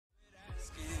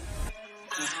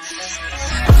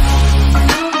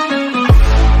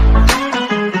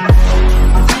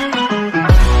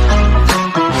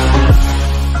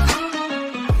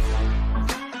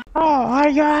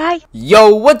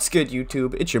Yo, what's good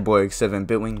YouTube? It's your boy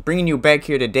X7Bitwing, bringing you back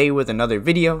here today with another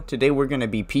video. Today we're going to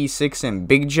be P6ing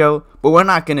Big Joe, but we're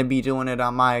not going to be doing it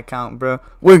on my account, bro.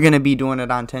 We're going to be doing it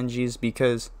on Tenjis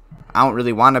because I don't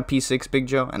really want to P6 Big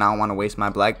Joe, and I don't want to waste my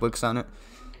black books on it.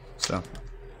 So,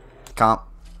 comp.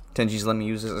 Tenjis let me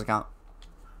use this account.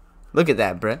 Look at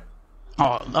that, bro.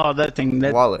 Oh, that thing.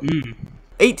 That wallet.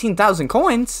 18,000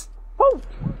 coins? Woo.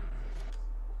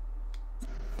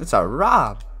 That's a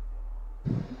rob.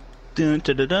 Dun,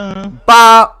 dun, dun, dun.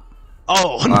 Bop!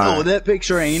 Oh, no, right. that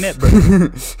picture ain't it,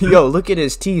 bro. Yo, look at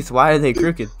his teeth. Why are they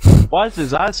crooked? Why is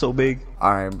his eye so big?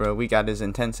 Alright, bro. We got his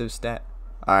intensive stat.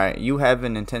 Alright, you have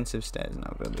an intensive stat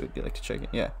now, bro. Would you like to check it?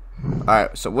 Yeah.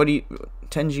 Alright, so what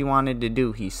Tenji wanted to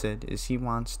do, he said, is he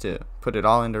wants to put it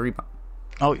all into rebound.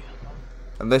 Oh, yeah.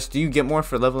 Unless, do you get more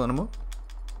for leveling them up?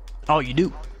 Oh, you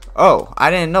do. Oh, I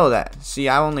didn't know that. See,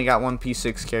 I only got one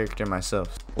P6 character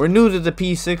myself. We're new to the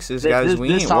P6s, guys. We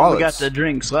this ain't time wallets. we got the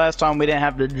drinks. Last time we didn't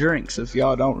have the drinks, if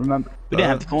y'all don't remember. We didn't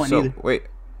have the coin either. Wait.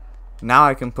 Now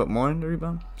I can put more into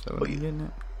rebound? So what are you yeah. getting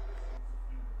at?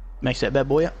 Max that bad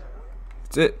boy up.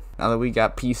 That's it. Now that we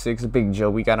got P6 Big Joe,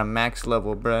 we got a max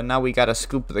level, bruh. Now we got to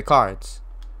scoop the cards.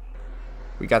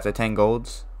 We got the 10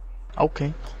 golds.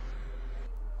 Okay.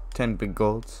 10 big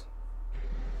golds.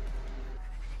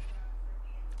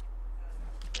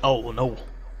 Oh, no.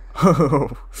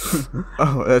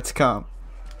 Oh, that's comp.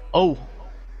 Oh.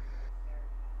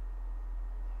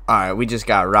 Alright, we just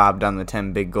got robbed on the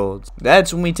 10 big golds.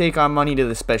 That's when we take our money to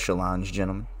the special lounge,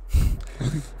 gentlemen.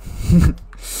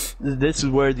 This is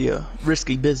where the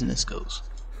risky business goes.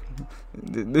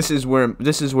 This is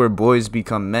where boys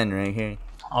become men right here.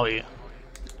 Oh, yeah.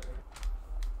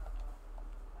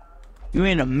 You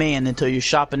ain't a man until you're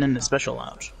shopping in the special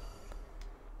lounge.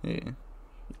 Yeah.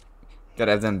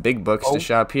 Gotta have them big bucks to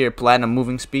shop here. Platinum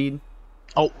moving speed.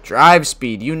 Oh. Drive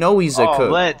speed. You know he's a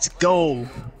cook. Let's go.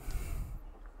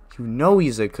 You know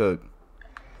he's a cook.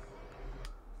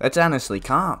 That's honestly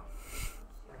comp.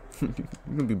 You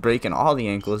can be breaking all the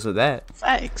ankles with that.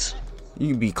 Thanks.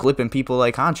 You can be clipping people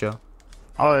like Honcho.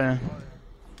 Oh, yeah.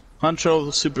 Honcho,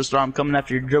 the superstar. I'm coming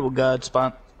after your dribble god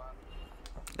spot.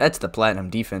 That's the platinum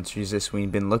defense resist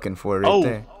we've been looking for right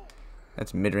there.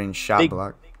 That's mid-range shot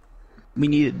block. We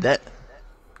needed that.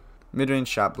 Mid-range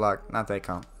shot block, not that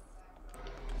comp.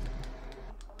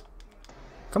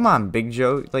 Come on, Big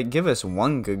Joe. Like, give us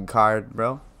one good card,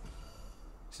 bro.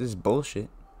 This is bullshit.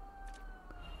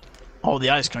 Oh, the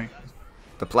ice cream.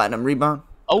 The platinum rebound.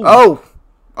 Oh. Oh.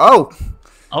 Oh.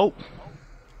 Oh.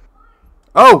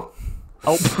 Oh.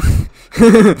 Oh.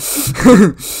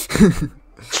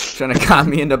 Trying to con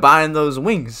me into buying those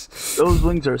wings. Those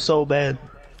wings are so bad.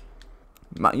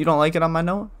 You don't like it on my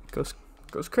Noah?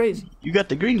 Goes crazy. You got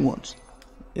the green ones.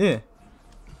 Yeah.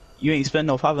 You ain't spent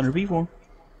no 500 for them.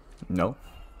 No.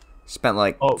 Spent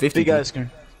like 50. Big ice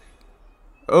cream.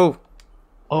 Oh.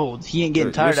 Oh, he ain't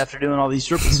getting tired after doing all these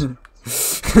triples.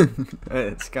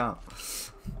 It's gone.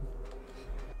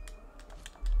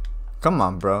 Come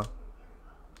on, bro.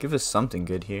 Give us something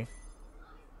good here.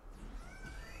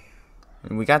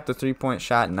 And we got the 3-point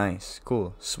shot. Nice.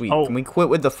 Cool. Sweet. Can we quit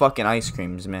with the fucking ice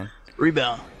creams, man?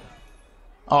 Rebound.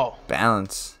 Oh.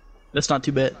 Balance. That's not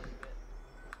too bad.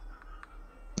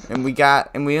 And we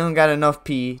don't got enough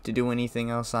P to do anything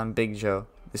else on Big Joe.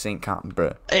 This ain't comp,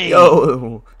 bro. Hey.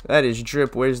 Yo, that is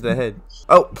drip. Where's the head?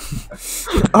 Oh.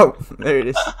 Oh, there it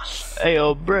is. Hey,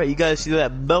 bro, you guys see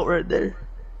that belt right there?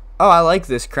 Oh, I like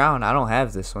this crown. I don't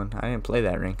have this one. I didn't play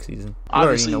that rank season. You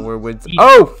already know we're with.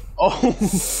 Oh.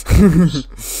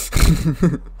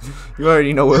 You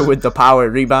already know we're with the power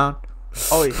rebound.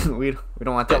 Oh, yeah. we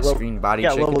don't want that screen body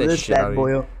check. Get that shit out of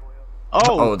here.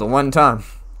 Oh, the one time.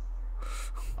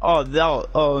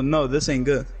 Oh no, this ain't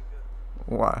good.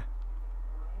 Why?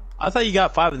 I thought you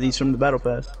got 5 of these from the battle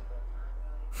pass.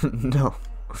 No.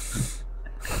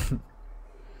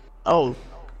 Oh.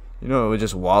 You know, we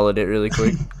just wallet it really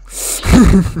quick.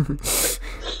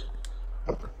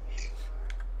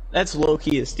 That's low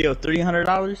key. It's still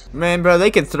 $300. Man, bro,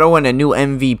 they could throw in a new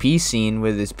MVP scene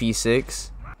with this P6.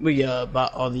 We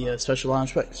bought all the special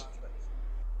lounge packs.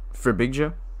 For Big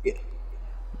Joe? Yeah.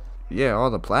 Yeah, all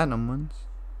the platinum ones.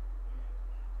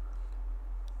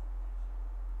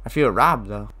 I feel robbed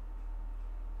though.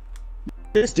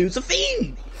 This dude's a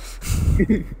fiend.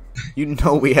 You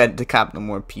know we had to cop no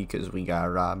more P because we got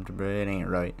robbed, bro. It ain't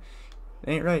right. It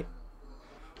ain't right.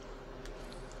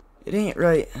 It ain't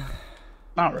right.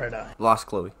 Not right eye. Lost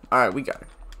Chloe. Alright, we got her.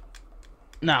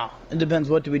 Now, it depends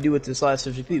what do we do with this last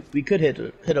 50p. We could hit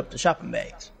up the shopping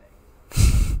bags.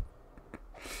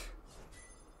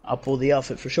 I'll pull the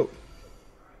outfit for sure.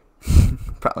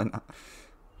 Probably not.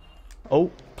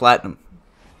 Oh. Platinum.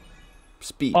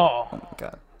 Speed. Oh. Oh my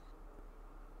god.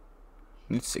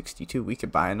 It's 62. We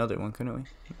could buy another one, couldn't we?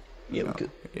 Yeah, no. we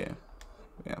could. Yeah.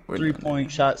 Yeah. We're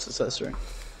 3-point shot success rate.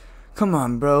 Come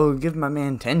on, bro. Give my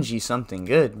man Tenji something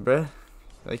good, bro.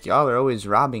 Like, y'all are always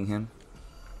robbing him.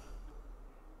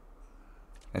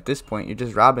 At this point, you're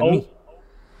just robbing me.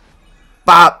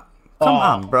 Bop! Come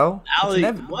on, bro. Ali,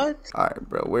 what? Alright,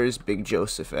 bro. Where's Big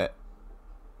Joseph at?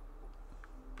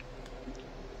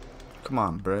 Come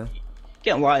on, bro.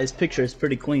 Can't lie, his picture is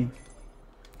pretty clean.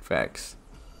 Facts.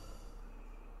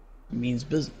 It means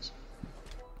business.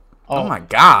 Oh my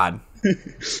god.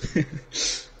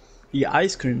 Yeah,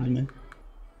 ice creams, man.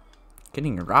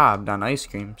 Getting robbed on ice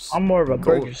creams. I'm more of a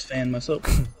burgers fan myself.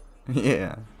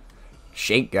 Yeah.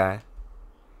 Shake guy.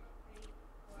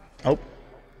 Oh.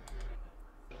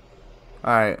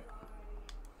 Alright.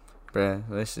 Bruh,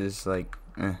 this is like,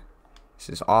 this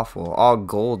is awful. All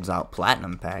golds out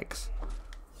platinum packs.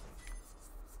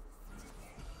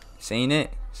 Saying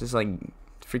it? This is like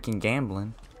freaking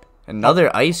gambling.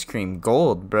 Another ice cream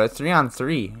gold, bruh.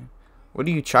 3-on-3. What are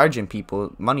you charging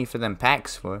people money for them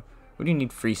packs for? What do you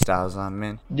need freestyles on,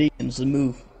 man? Deacons, the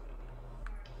move.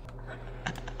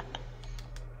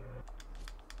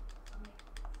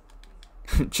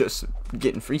 Just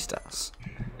getting freestyles.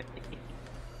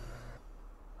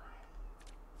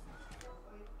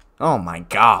 Oh my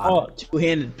god. Oh,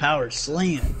 two-handed power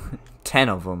slam. 10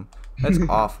 of them. That's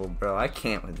awful, bro. I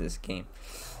can't with this game.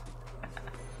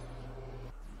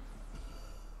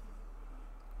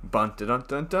 Bun dun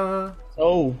dun dun.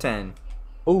 Oh. 10.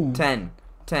 Oh. 10.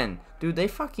 10. Dude, they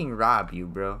fucking rob you,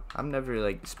 bro. I'm never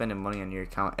like spending money on your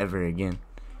account ever again.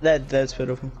 That's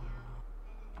pitiful.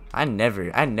 I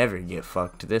never get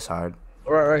fucked this hard.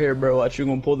 Right here, bro. Watch, you're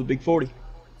gonna pull the big 40.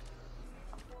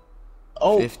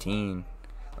 Oh. 15.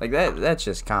 Like that's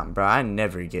just comp, bro. I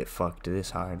never get fucked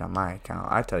this hard on my account.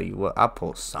 I tell you what, I'll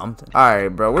pull something.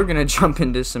 Alright, bro, we're gonna jump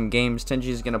into some games.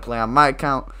 Tenji's gonna play on my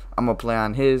account. I'm gonna play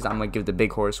on his. I'm gonna give the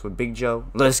big horse with Big Joe.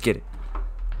 Let's get it.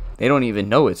 They don't even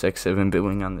know it's X7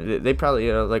 Bitwing on the. They probably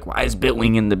are like, why is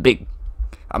Bitwing in the big?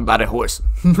 I'm about a horse.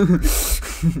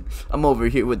 I'm over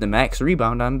here with the max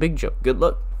rebound on Big Joe. Good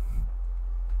luck.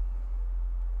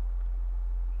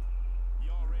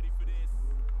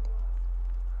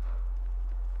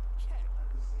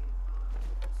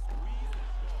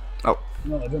 Oh,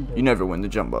 No, you never win the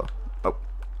jumbo. Oh,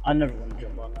 I never win the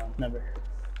jumbo. No, never.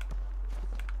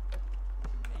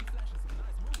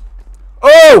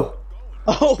 oh!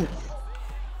 Oh!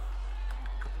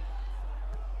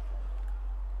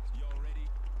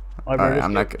 Alright,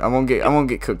 I won't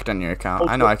get cooked on your account.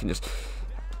 I know I can just.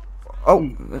 Oh,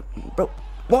 bro,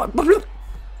 what?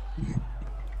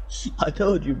 I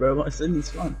told you, bro. My Sydney's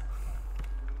fun.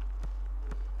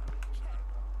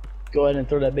 Go ahead and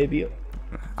throw that baby up.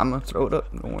 I'm gonna throw it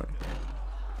up. Don't worry.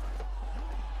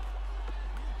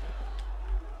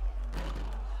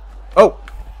 Oh.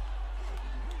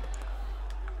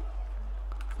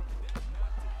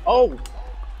 Oh!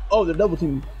 Oh, they're double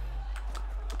teaming.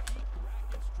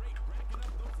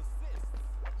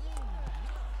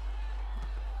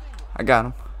 I got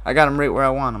him. I got him right where I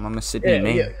want him. I'm a Sydney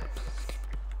man. Yeah.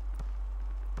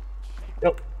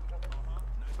 Yep.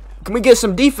 Can we get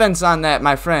some defense on that,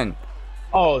 my friend?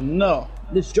 Oh no,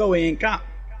 this Joey ain't cop.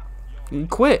 He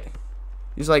quit.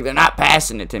 He's like, they're not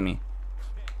passing it to me.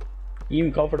 You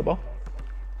even call for the ball?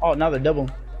 Oh, now they're double.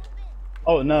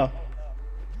 Oh no.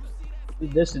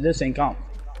 This ain't comp.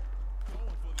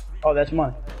 Oh, that's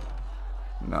mine.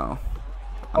 No.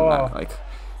 I'm not like,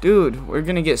 dude, we're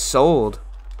gonna get sold.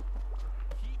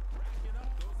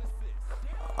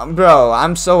 Bro,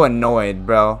 I'm so annoyed,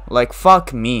 bro. Like,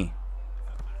 fuck me.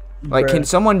 Like, can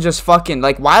someone just fucking,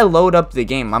 like, why load up the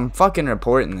game? I'm fucking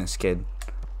reporting this kid.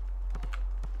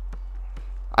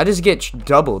 I just get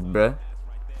doubled, bro.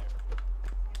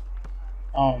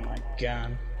 Oh my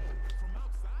god.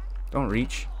 Don't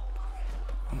reach.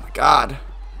 Oh my god.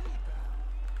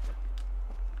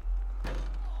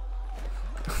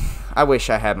 I wish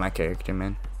I had my character,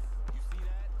 man.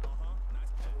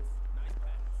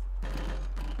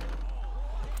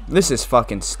 This is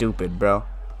fucking stupid, bro.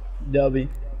 W.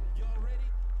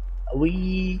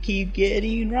 We keep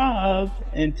getting robbed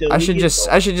until I should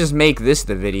just make this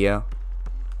the video.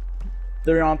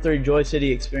 3-on-3 Joy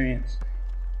City experience.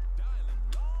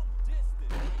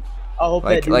 I hope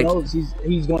Like- that dude like- knows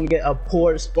he's going to get a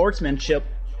poor sportsmanship.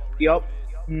 Yup.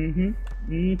 Yeah.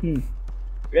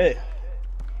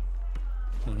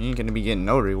 You ain't gonna be getting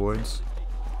no rewards.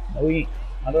 No, he ain't.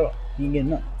 I don't. He ain't getting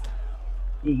nothing.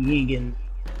 He ain't getting.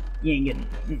 He ain't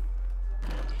getting.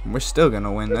 We're still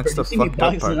gonna win. That's the You see me fucked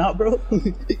up boxing part. out, bro.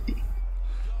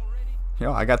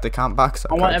 Yo, I got the comp box.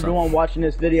 I want everyone watching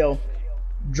this video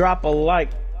drop a like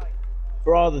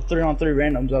for all the 3-on-3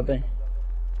 randoms out there.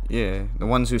 Yeah, the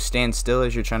ones who stand still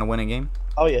as you're trying to win a game.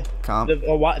 Oh yeah. Comp.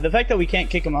 The fact that we can't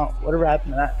kick them out. Whatever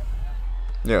happened to that?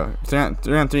 Yo,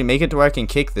 3-on-3. Make it to where I can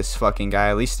kick this fucking guy.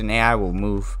 At least an AI will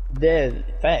move. Dead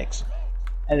facts.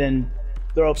 And then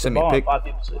throw up the Send me a ball. pic. 5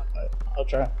 people. So I'll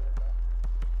try.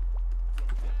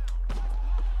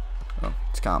 Oh,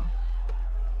 it's comp.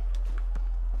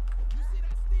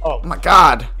 Oh Oh my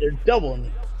god. they're doubling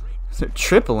it. They're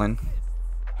tripling.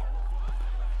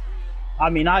 I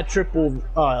mean, I triple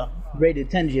rated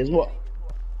Tenjis as well.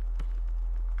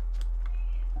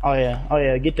 Oh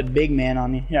yeah, get the big man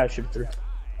on me. Yeah, I should have threw.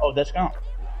 Oh, that's gone.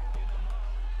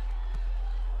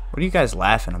 What are you guys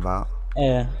laughing about?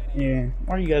 Yeah. Why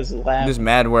are you guys I'm laughing? just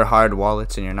mad we're hard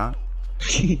wallets and you're not.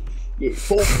 Yeah,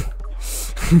 poor.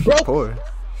 Poor.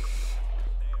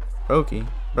 Brokey.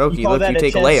 Brokey, call look, that you a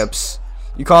take chess? layups.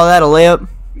 You call that a layup?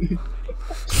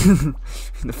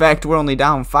 The fact we're only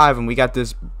down 5 and we got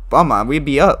this bum on, we'd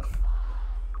be up.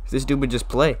 If this dude would just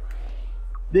play.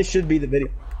 This should be the video.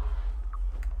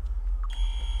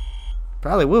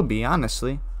 Probably will be,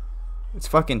 honestly. It's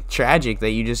fucking tragic that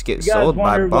you just get You guys sold by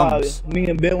wonder why bums. me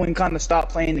and Billwin kind of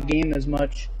stopped playing the game as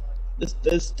much.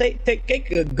 Just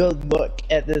take a good look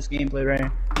at this gameplay right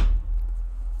here.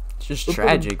 It's just We're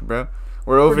tragic, bro.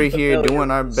 We're over pretty here familiar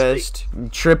doing our with the best.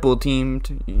 Triple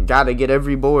teamed. You gotta get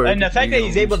every board. And the fact You're that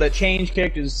he's gonna able lose. to change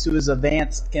characters to his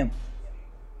advanced Kim.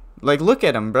 Like, look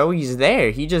at him, bro. He's there.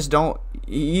 He just don't.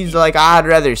 He's like, I'd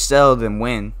rather sell than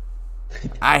win.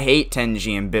 I hate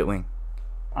Tenji and Bitwing.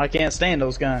 I can't stand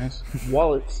those guys.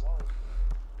 Wallets.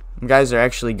 You guys are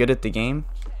actually good at the game.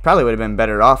 Probably would have been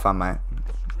better off on my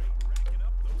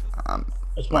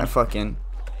That's my fine. fucking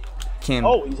Kim.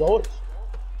 Oh, he's old.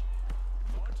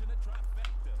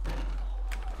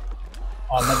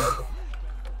 Oh, my God.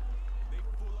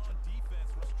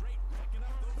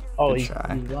 Oh, Good he's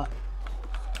try. blocked.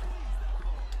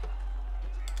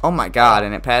 Oh my god,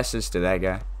 and it passes to that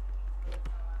guy.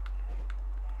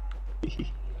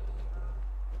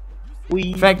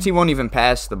 In fact, he won't even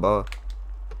pass the ball.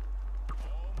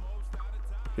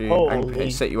 Here, I can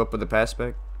Holy. set you up with a pass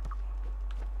back.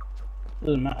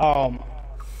 Doesn't matter. Oh, my.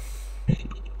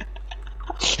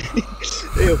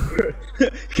 Ew, bro.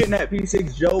 Can that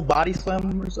P6 Joe body slam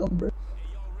him or something, bro?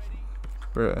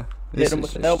 Bruh, this him is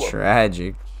with an just elbow.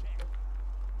 tragic.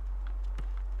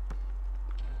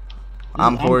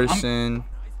 I'm horsing.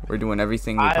 We're doing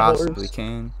everything we I possibly horse.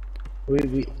 can.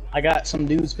 I got some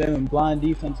dudes spamming blind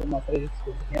defense in my face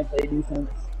because they can't play defense.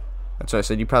 That's why I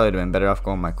said you probably would have been better off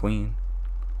going my queen.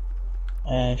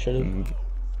 And should have.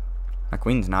 My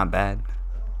queen's not bad.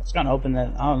 It's kind of open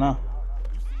that. I don't know.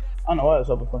 I don't know what I was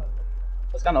hoping for.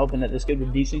 It's kind of open that this kid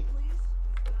with DC.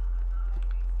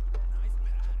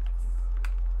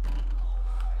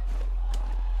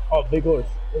 Oh, big horse.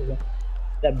 There we go.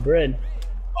 That bread.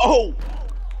 Oh!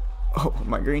 Oh,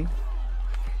 my green.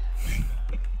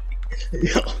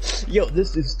 Yo,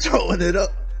 this is throwing it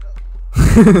up.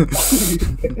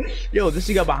 Yo, this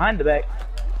he got behind the back.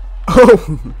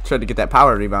 Oh, tried to get that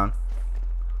power rebound.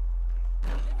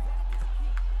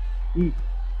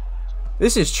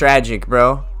 This is tragic,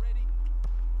 bro.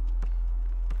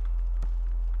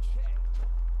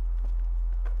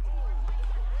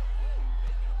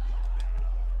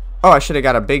 Oh, I should have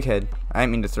got a big head. I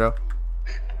didn't mean to throw.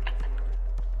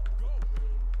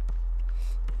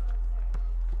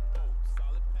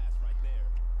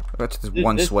 That's just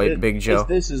one swipe, Big Joe.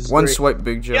 This is one great. swipe,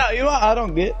 Big Joe. Yeah, you know what I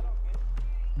don't get?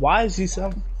 Why is he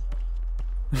selling?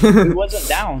 He wasn't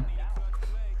down.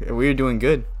 Yeah, we were doing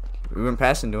good. We weren't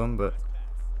passing to him, but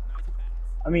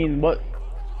I mean, what?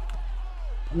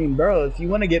 I mean, bro, if you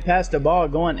want to get past the ball,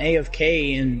 going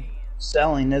AFK and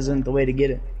selling isn't the way to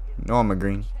get it. no, I'm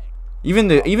agreeing. Even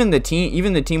the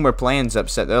team we're playing's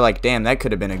upset. They're like, damn, that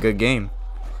could have been a good game.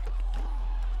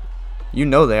 You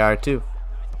know they are too.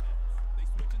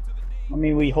 I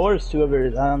mean, we horsed whoever. I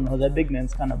don't know. That big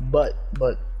man's kind of but.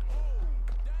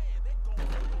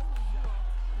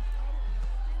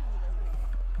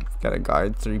 Gotta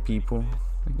guard 3 people.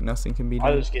 Like nothing can be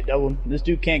I'll done. just get doubled. This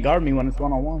dude can't guard me when it's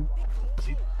 1-on-1.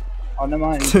 Oh, never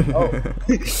mind. Oh.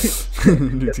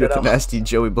 Dude's got the nasty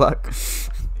Joey block.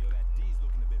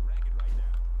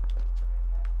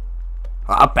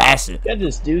 I'll pass it. Got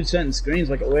this dude setting screens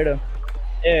like a weirdo.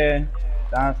 Yeah.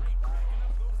 Nah.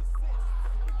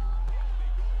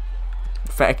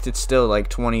 In fact, it's still like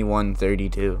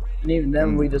 21-32. And even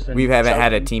then, we just been We haven't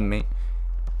had a choking. teammate.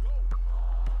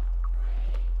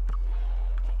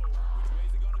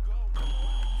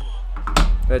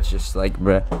 That's just like,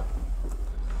 bruh.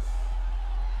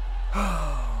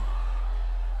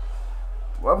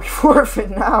 Why we forfeit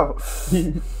now?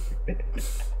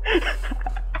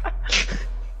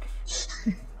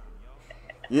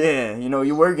 Yeah, you know,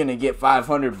 you were gonna get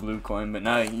 500 blue coin, but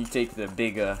now you take the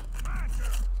big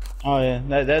Oh yeah,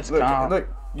 that's comp. Look,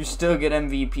 you still get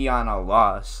MVP on a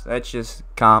loss. That's just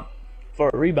comp. For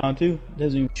a rebound too.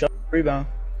 Doesn't even show rebound.